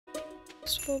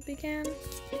festival began.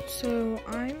 So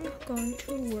I'm going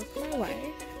to work my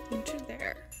way into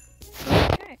there.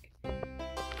 Okay.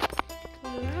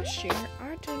 Last year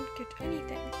I didn't get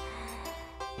anything.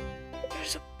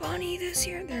 There's a bunny this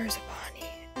year. There's a bunny.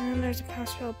 And then there's a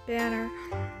pastel banner.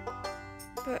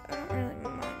 But I don't really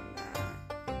mind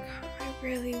that. I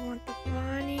really want the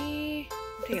bunny.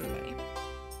 I'm taking the bunny.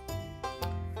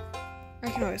 I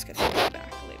can always get the bunny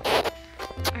back later.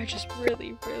 I just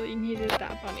really, really needed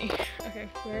that bunny. Okay,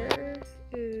 where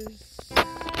is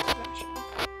Sebastian?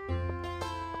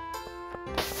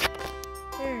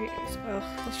 There he is. Oh,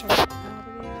 let's talk about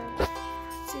Abigail.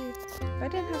 See, if I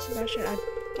didn't have Sebastian, I'd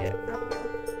get Abigail.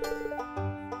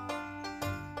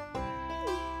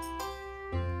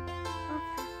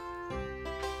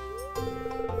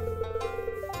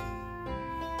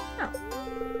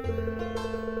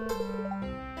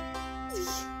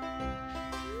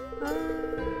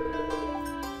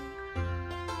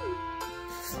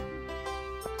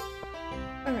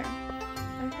 Okay,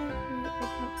 I think the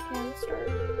account can start.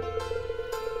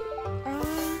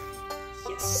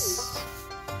 Yes.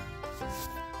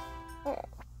 Okay.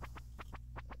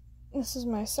 This is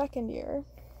my second year,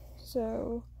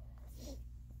 so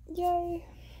yay.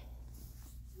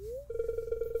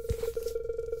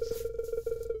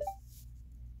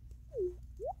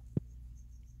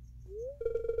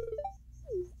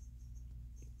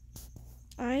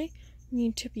 I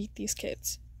need to beat these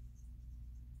kids.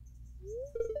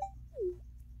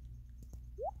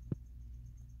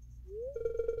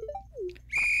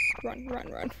 Run,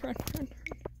 run, run, run, run, run.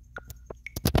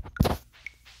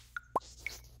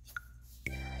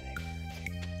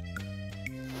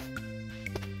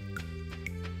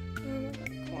 Oh my god,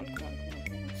 come on, come on, come on, come on,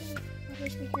 come on. Oh,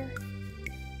 where's me here?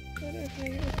 What if I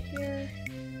over here?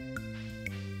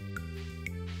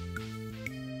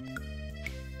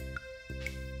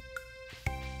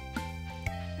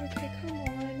 Okay, come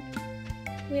on.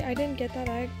 Wait, I didn't get that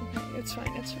egg. Okay, it's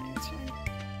fine, it's fine, it's fine.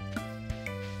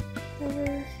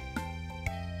 Over.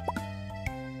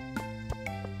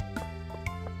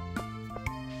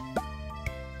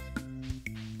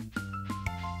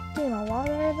 Doing a lot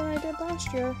better than I did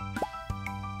last year.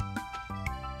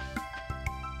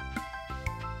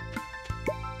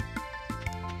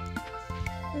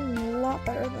 Doing a lot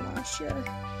better than last year.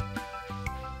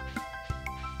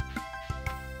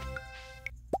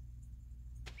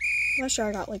 Last year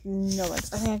I got like no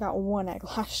eggs. I think I got 1 egg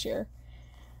last year.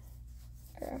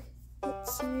 Okay,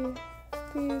 let's see.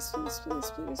 Please, please,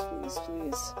 please, please, please,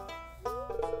 please.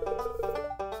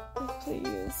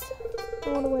 Please. I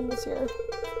want to win this year.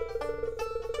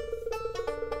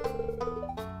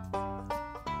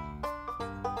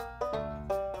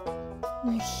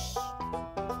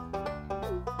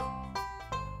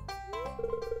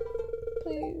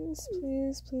 Please,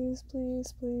 please, please,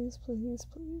 please, please, please,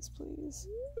 please, please.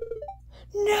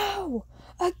 No!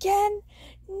 Again?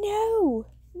 No!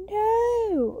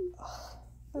 No! Ugh.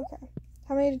 Okay.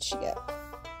 How many did she get?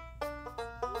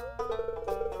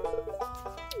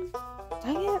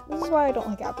 Dang it. This is why I don't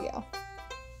like Abigail.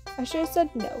 I should have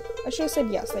said no. I should have said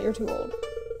yes, that you're too old.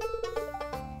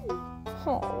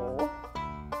 Oh.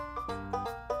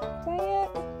 Dang it.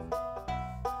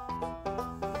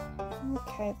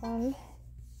 Okay then.